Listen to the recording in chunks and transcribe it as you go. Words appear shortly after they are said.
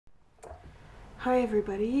Hi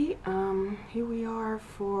everybody, here we are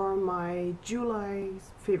for my July's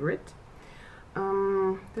favorite.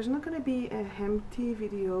 There's not gonna be a empty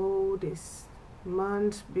video this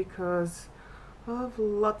month because of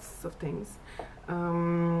lots of things.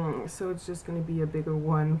 So it's just gonna be a bigger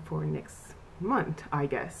one for next month, I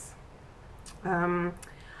guess.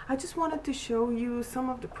 I just wanted to show you some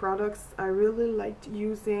of the products I really liked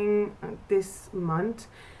using this month,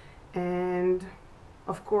 and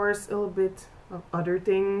of course a little bit of other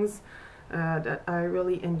things that I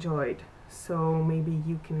really enjoyed, so maybe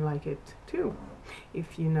you can like it too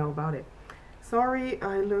if you know about it. Sorry,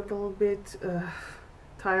 I look a little bit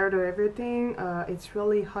tired of everything. It's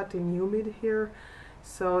really hot and humid here,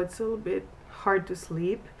 so it's a little bit hard to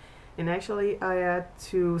sleep, and actually I had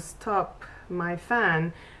to stop my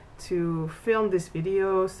fan to film this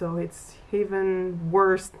video, so it's even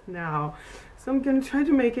worse now. So I'm gonna try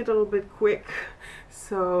to make it a little bit quick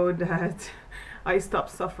so that I stop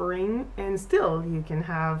suffering and still you can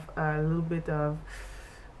have a little bit of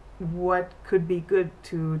what could be good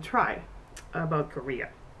to try about Korea.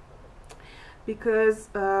 Because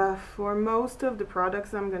for most of the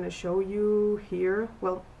products I'm gonna show you here,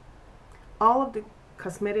 well, all of the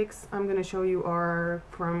cosmetics I'm gonna show you are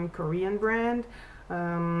from Korean brand.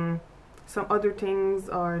 Some other things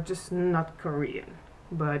are just not Korean.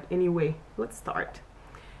 But anyway, let's start.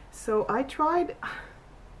 So I tried,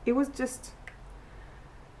 it was just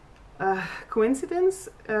a coincidence.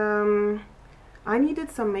 I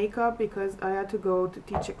needed some makeup because I had to go to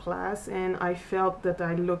teach a class and I felt that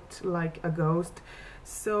I looked like a ghost.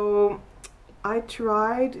 So I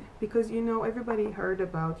tried, because you know, everybody heard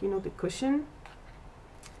about, you know, the cushion,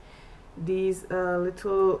 these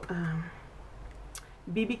little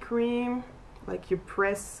BB cream, like you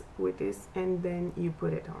press with this and then you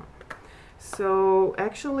put it on. So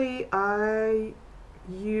actually I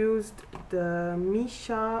used the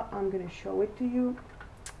Missha, I'm gonna show it to you.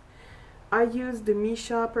 I used the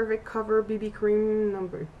Missha Perfect Cover BB Cream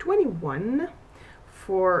number 21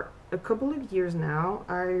 for a couple of years now.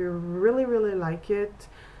 I really like it,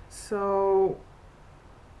 so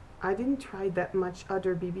I didn't try that much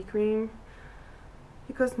other BB cream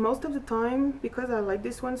because most of the time, because I like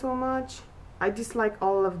this one so much, I dislike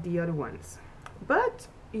all of the other ones. But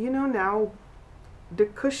you know, now the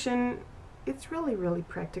cushion, it's really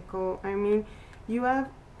practical. I mean, you have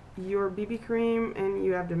your BB cream and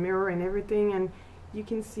you have the mirror and everything, and you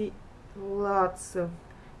can see lots of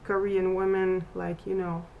Korean women, like, you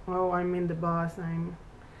know, oh, I'm in the boss, I'm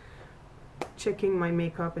checking my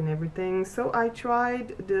makeup and everything. So I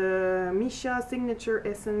tried the Missha Signature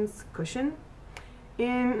Essence Cushion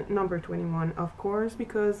in number 21, of course,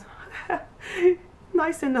 because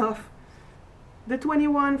nice enough. The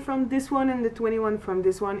 21 from this one and the 21 from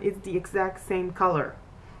this one is the exact same color.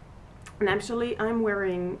 And actually I'm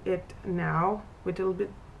wearing it now with a little bit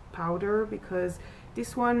powder because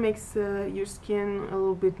this one makes your skin a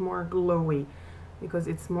little bit more glowy, because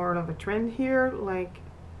it's more of a trend here. Like,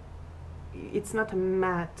 it's not a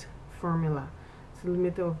matte formula, it's a little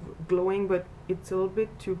bit of glowing, but it's a little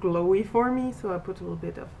bit too glowy for me, so I put a little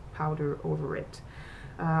bit of powder over it.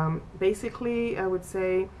 Basically I would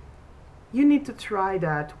say you need to try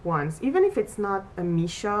that once, even if it's not a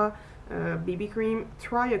Missha BB cream.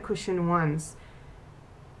 Try a cushion once.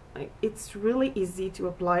 It's really easy to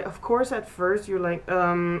apply. Of course at first you're like,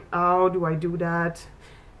 how do I do that?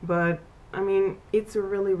 But I mean, it's a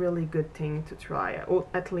really good thing to try, or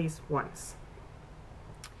at least once.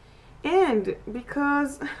 And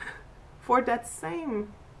because for that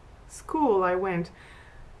same school I went,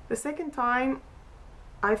 the second time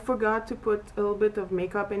I forgot to put a little bit of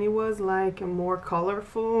makeup, and it was like a more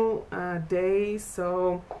colorful day,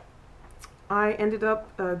 so I ended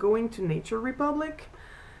up going to Nature Republic,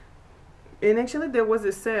 and actually there was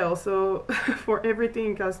a sale, so for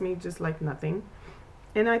everything it cost me just like nothing.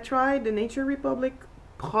 And I tried the Nature Republic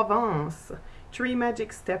Provence 3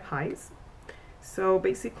 Magic Step Highs. So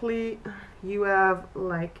basically you have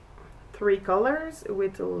like 3 colors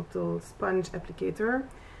with a little sponge applicator.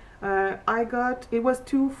 I got, it was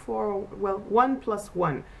 2 for, well, 1 +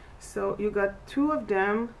 1, so you got 2 of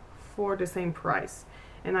them for the same price.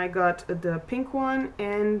 And I got the pink one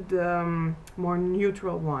and the more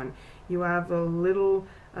neutral one. You have a little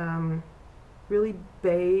really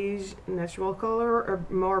beige natural color,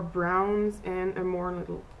 more browns, and a more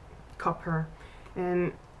little copper.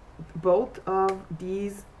 And both of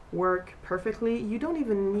these work perfectly. You don't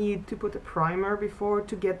even need to put a primer before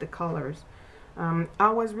to get the colors. I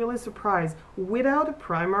was really surprised. Without a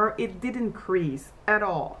primer, it didn't crease at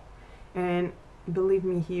all. And believe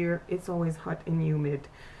me, here it's always hot and humid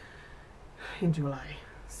in July.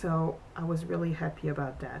 So I was really happy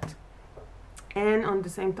about that. And on the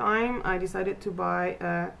same time, I decided to buy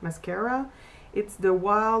a mascara. It's the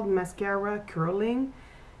Wild Mascara Curling.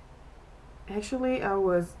 Actually, I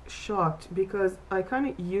was shocked because I kind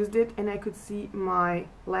of used it and I could see my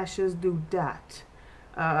lashes do that.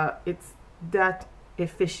 It's that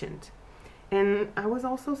efficient. And I was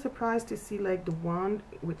also surprised to see like the wand,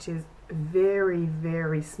 which is very,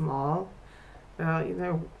 very small. You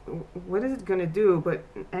know, what is it gonna do? But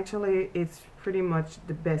actually it's pretty much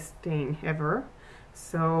the best thing ever.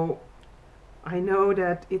 So I know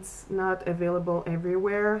that it's not available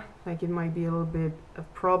everywhere, like it might be a little bit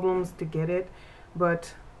of problems to get it,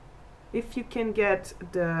 but if you can get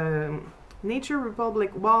the Nature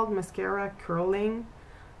Republic Wild Mascara Curling,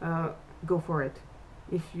 go for it.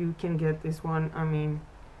 If you can get this one, I mean,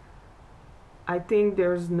 I think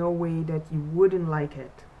there's no way that you wouldn't like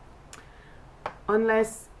it.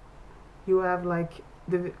 Unless you have like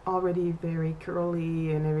the already very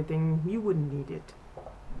curly and everything, you wouldn't need it.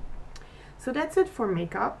 So that's it for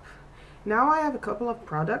makeup. Now I have a couple of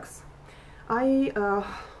products.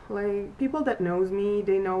 Like people that knows me,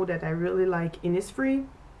 they know that I really like Innisfree.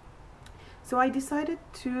 So I decided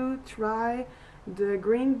to try the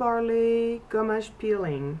Green Barley Gommage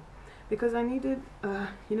Peeling because I needed,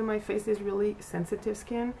 you know, my face is really sensitive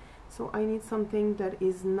skin, so I need something that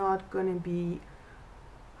is not gonna be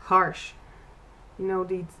harsh. You know,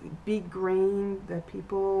 these big grain that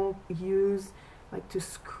people use like to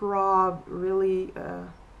scrub really,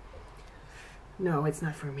 no, it's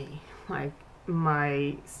not for me. Like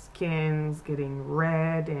my skin's getting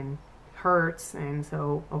red and hurts, and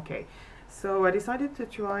so okay. So I decided to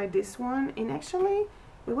try this one, and actually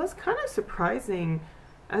it was kind of surprising.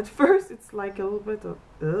 At first it's like a little bit of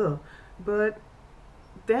ugh, but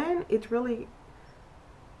then it's really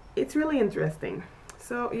interesting.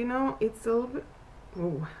 So, you know, it's a little bit,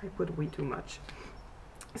 oh, I put way too much.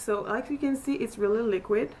 So like you can see, it's really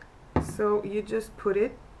liquid, so you just put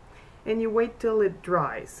it and you wait till it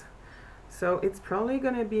dries. So it's probably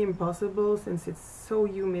gonna be impossible since it's so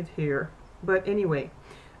humid here, but anyway,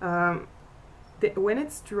 when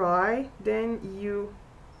it's dry, then you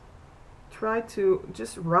try to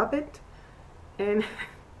just rub it, and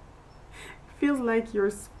feels like your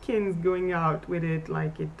skin's going out with it,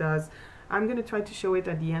 like it does. I'm gonna try to show it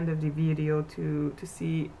at the end of the video to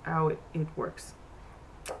see how it works.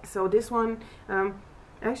 So this one,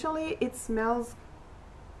 actually it smells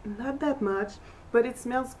not that much, but it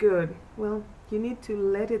smells good. Well, you need to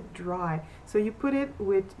let it dry. So you put it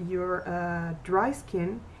with your dry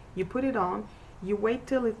skin, you put it on, you wait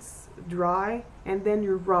till it's dry, and then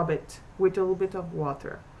you rub it with a little bit of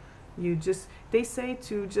water. You just, they say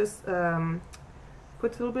to just put a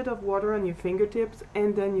little bit of water on your fingertips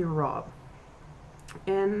and then you rub.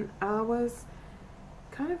 And I was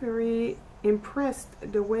kind of very impressed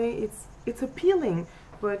the way it's appealing,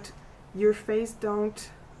 but your face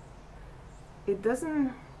it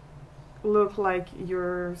doesn't look like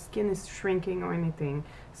your skin is shrinking or anything.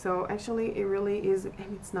 So actually it really is,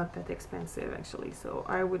 and it's not that expensive actually, so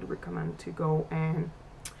I would recommend to go and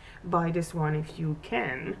buy this one if you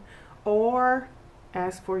can, or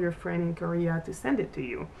ask for your friend in Korea to send it to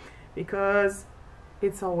you, because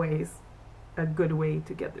it's always a good way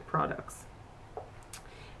to get the products.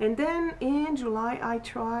 And then in July I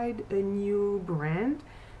tried a new brand.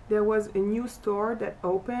 There was a new store that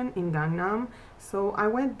opened in Gangnam, so I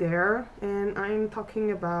went there, and I'm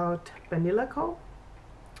talking about Vanilla Co.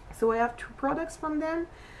 So I have two products from them.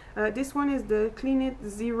 This one is the Clean It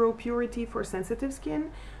Zero Purity for sensitive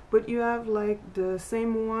skin, but you have like the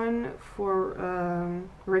same one for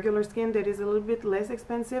regular skin that is a little bit less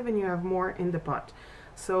expensive, and you have more in the pot.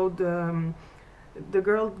 So the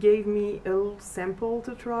girl gave me a little sample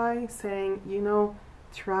to try, saying, you know,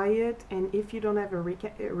 try it, and if you don't have a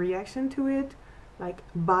reaction to it, like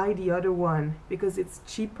buy the other one because it's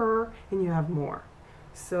cheaper and you have more.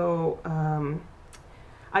 So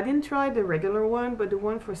I didn't try the regular one, but the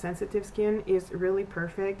one for sensitive skin is really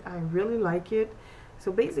perfect. I really like it.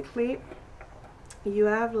 So basically you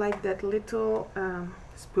have like that little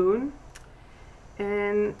spoon,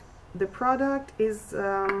 and the product is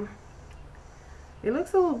it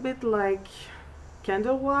looks a little bit like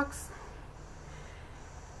candle wax.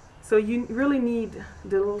 So you really need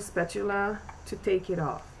the little spatula to take it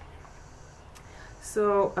off.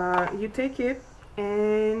 So you take it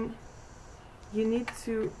and you need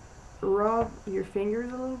to rub your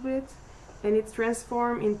fingers a little bit, and it's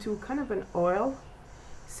transformed into kind of an oil,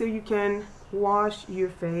 so you can wash your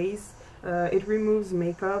face. It removes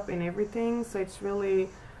makeup and everything, so it's really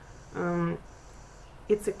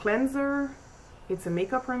it's a cleanser it's a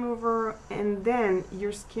makeup remover, and then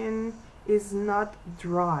your skin is not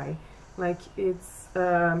dry, like it's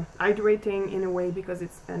hydrating in a way because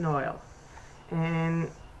it's an oil.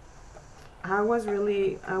 And I was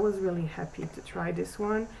really happy to try this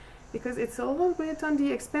one because it's a little bit on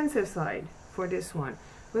the expensive side for this one,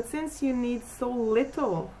 but since you need so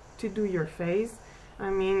little to do your face, I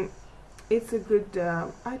mean, it's a good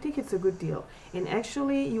I think it's a good deal. And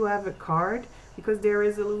actually you have a card because there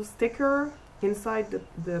is a little sticker inside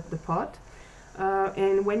the pot,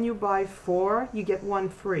 and when you buy 4 you get 1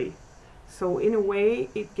 free, so in a way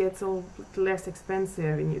it gets a little less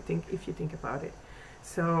expensive if you think about it.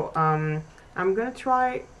 So I'm gonna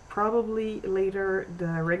try probably later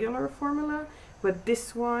the regular formula, but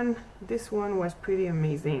this one was pretty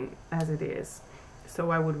amazing as it is,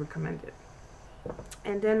 so I would recommend it.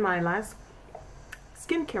 And then my last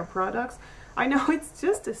skincare products, I know it's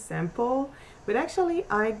just a sample, but actually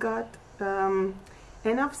I got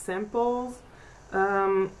enough samples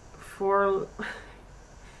for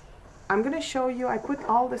I'm gonna show you. I put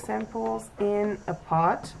all the samples in a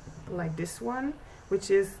pot like this one,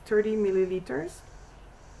 which is 30 milliliters,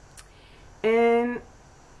 and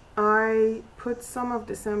I put some of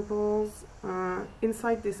the samples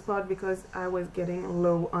inside this pot because I was getting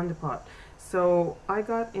low on the pot. So I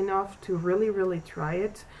got enough to really try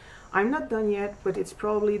it. I'm not done yet, but it's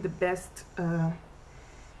probably the best.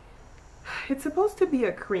 It's supposed to be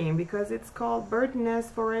a cream because it's called Bird's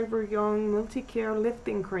Nest Forever Young Multi-Care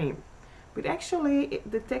Lifting Cream, but actually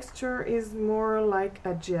the texture is more like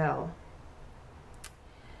a gel.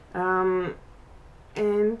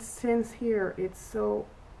 And since here it's so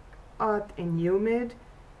hot and humid,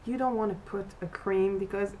 you don't want to put a cream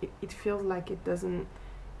because it feels like it doesn't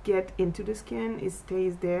get into the skin. It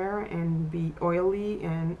stays there and be oily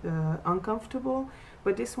and uncomfortable.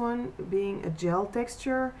 But this one, being a gel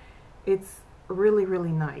texture, it's really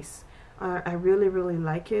nice. I really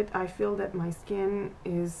like it. I feel that my skin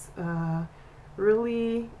is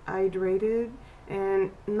really hydrated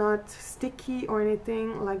and not sticky or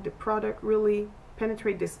anything. Like the product really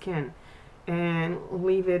penetrate the skin and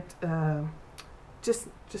leave it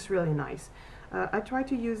just really nice. I try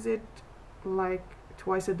to use it like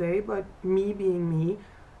twice a day, but me being me,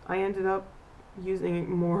 I ended up using it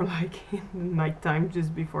more like in the nighttime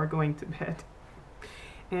just before going to bed.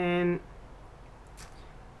 And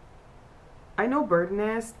I know Bird's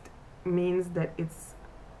Nest means that it's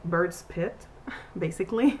bird's pit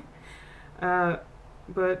basically, but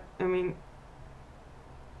I mean,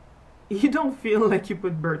 you don't feel like you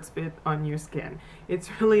put bird's pit on your skin. It's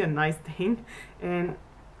really a nice thing, and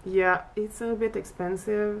yeah, it's a bit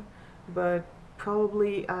expensive, but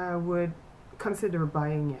probably I would consider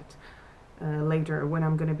buying it later when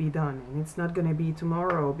I'm gonna be done. And it's not gonna be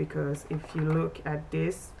tomorrow, because if you look at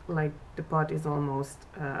this, like the pot is almost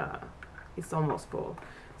it's almost full,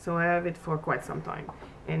 so I have it for quite some time.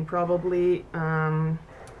 And probably I'm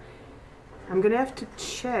gonna have to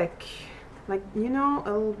check, like, you know,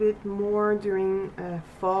 a little bit more during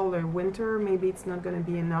fall or winter. Maybe it's not gonna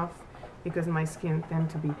be enough because my skin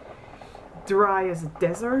tends to be dry as a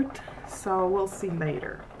desert, so we'll see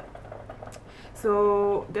later.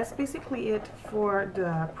 So that's basically it for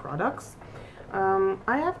the products.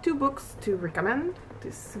 I have 2 books to recommend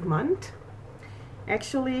this month.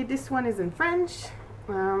 Actually, this one is in French.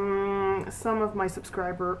 Some of my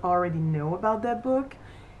subscribers already know about that book.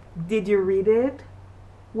 Did you read it?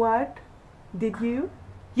 What? Did you?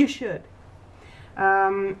 You should.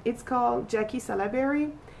 It's called Jackie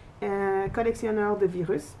Salaberry, Collectionneur de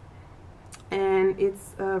Virus, and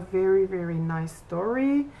it's a very nice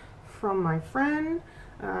story from my friend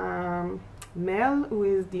Mel, who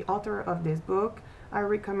is the author of this book. I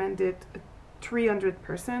recommend it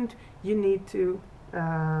 300%. You need to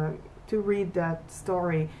read that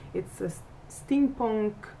story. It's a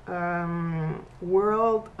steampunk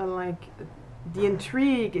world. Like, the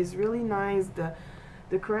intrigue is really nice.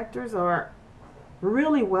 The characters are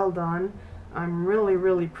really well done. I'm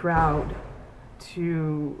really proud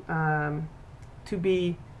to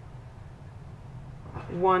be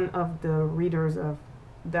one of the readers of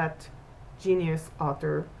that genius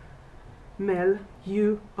author. Mel,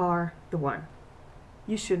 you are the one.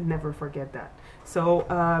 You should never forget that. So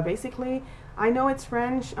basically, I know it's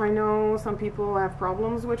French. I know some people have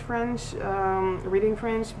problems with French, reading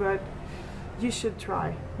French, but you should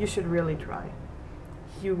try. You should really try.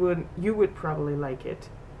 You would probably like it.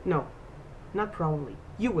 No, not probably.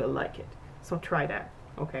 You will like it. So try that,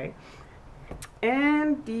 okay?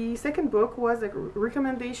 And the second book was a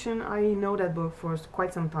recommendation. I know that book for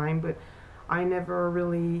quite some time, but I never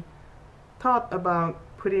really thought about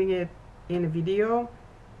putting it in a video.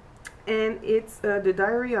 and it's The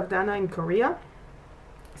Diary of Dana in Korea.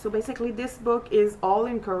 So basically this book is all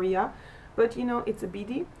in Korea, but you know, it's a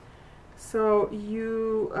BD. So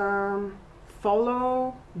you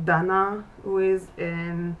follow Dana, who is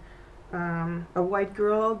a white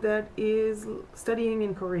girl that is studying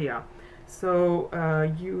in Korea. So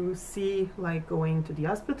you see like going to the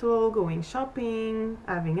hospital, going shopping,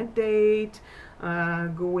 having a date,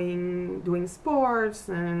 doing sports,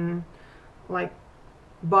 and like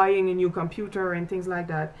buying a new computer and things like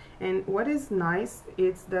that. And what is nice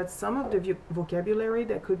is that some of the vocabulary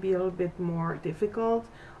that could be a little bit more difficult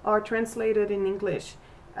are translated in English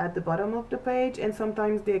at the bottom of the page, and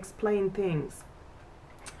sometimes they explain things.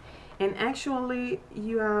 And actually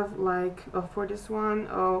you have like for this one,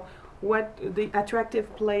 what the attractive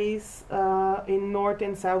place in north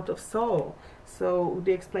and south of Seoul. So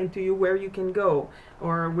they explain to you where you can go,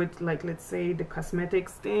 or with like, let's say, the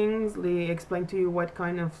cosmetics things, they explain to you what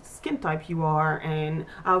kind of skin type you are and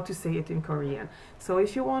how to say it in Korean. So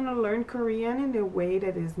if you want to learn Korean in a way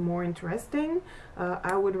that is more interesting,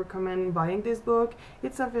 I would recommend buying this book.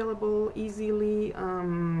 It's available easily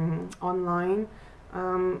online.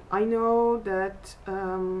 I know that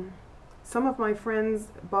some of my friends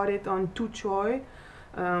bought it on Tuchoy.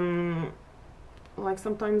 Like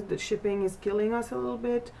sometimes the shipping is killing us a little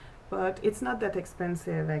bit, but it's not that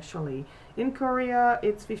expensive actually. In Korea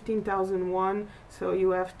it's 15,000 won, so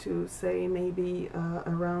you have to say maybe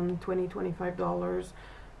around $20–25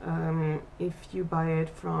 if you buy it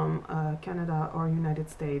from Canada or United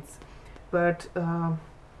States. But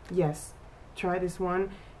yes, try this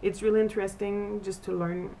one. It's really interesting just to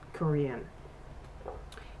learn Korean,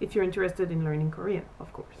 if you're interested in learning Korean,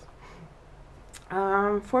 of course.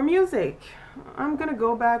 For music, I'm gonna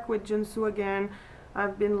go back with Junsu again.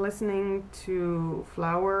 I've been listening to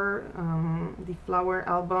Flower, the Flower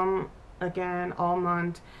album again all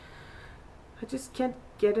month. I just can't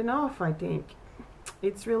get enough, I think.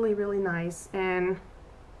 It's really, really nice. And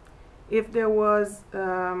if there was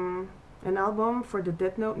an album for the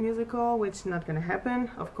Death Note musical, which is not gonna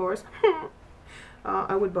happen, of course,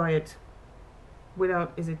 I would buy it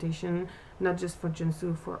without hesitation, not just for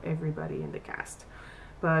Junsu, for everybody in the cast.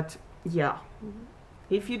 But yeah,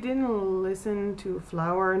 if you didn't listen to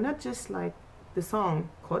Flower, not just like the song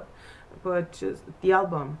Kot, but just the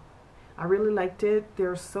album, I really liked it.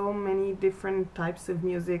 There are so many different types of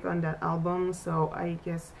music on that album, so I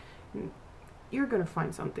guess you're gonna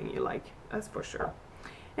find something you like, that's for sure.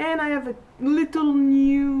 And I have a little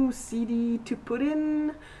new CD to put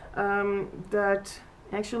in that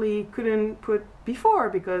actually couldn't put before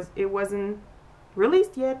because it wasn't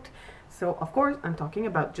released yet. So of course I'm talking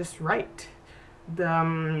about Just Right,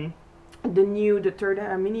 the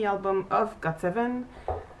third mini album of GOT7.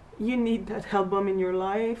 You need that album in your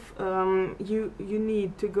life. You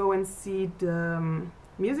need to go and see the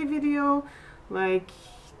music video, like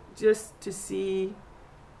just to see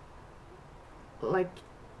like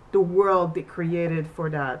the world they created for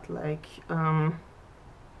that, like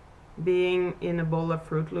being in a bowl of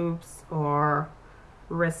Fruit Loops or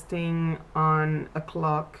resting on a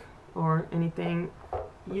clock or anything.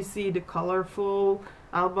 You see the colorful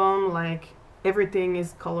album, like everything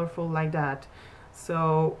is colorful like that.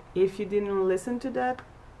 So if you didn't listen to that,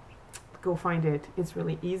 go find it. It's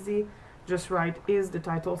really easy. Just Right is the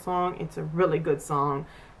title song. It's a really good song,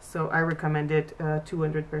 so I recommend it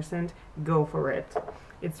 200%. Go for it.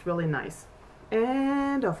 It's really nice.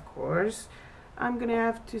 And of course I'm gonna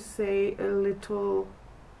have to say a little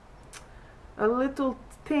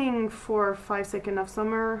thing for 5 Seconds of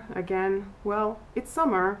Summer again. Well, it's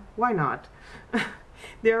summer, why not?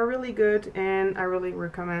 They are really good, and I really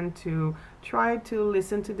recommend to try to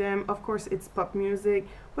listen to them. Of course it's pop music,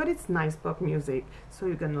 but it's nice pop music, so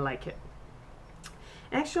you're gonna like it.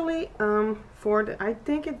 Actually, I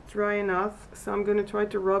think it's dry enough, so I'm gonna try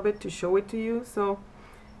to rub it to show it to you. So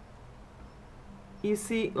you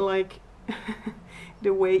see, like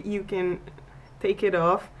the way you can take it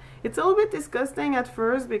off. It's a little bit disgusting at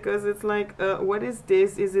first because it's like, what is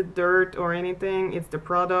this? Is it dirt or anything? It's the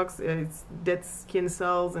products, it's dead skin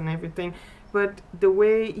cells and everything. But the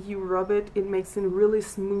way you rub it, it makes it really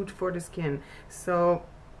smooth for the skin. So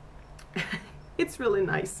it's really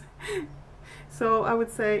nice. So I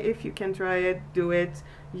would say if you can try it, do it.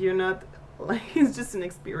 You're not like, it's just an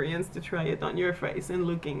experience to try it on your face and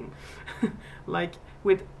looking like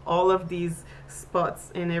with all of these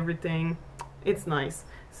spots and everything. It's nice.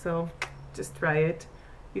 So just try it.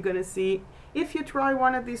 You're gonna see, if you try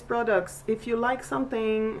one of these products, if you like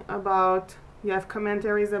something about, you have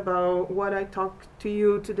commentaries about what I talked to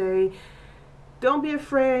you today, don't be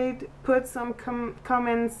afraid, put some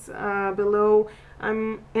comments below.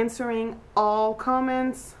 I'm answering all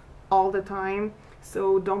comments all the time,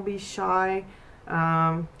 so don't be shy.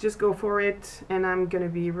 Just go for it, and I'm gonna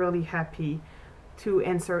be really happy to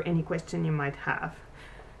answer any question you might have.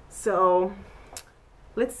 So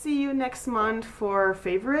let's see you next month for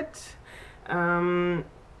favorite, and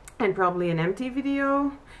probably an empty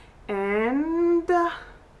video. And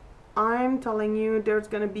I'm telling you, there's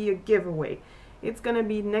gonna be a giveaway. It's gonna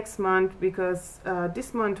be next month, because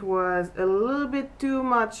this month was a little bit too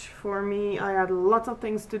much for me. I had lots of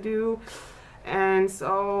things to do, and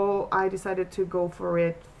so I decided to go for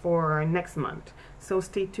it for next month. So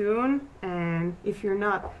stay tuned, and if you're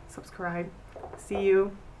not subscribed, see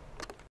you.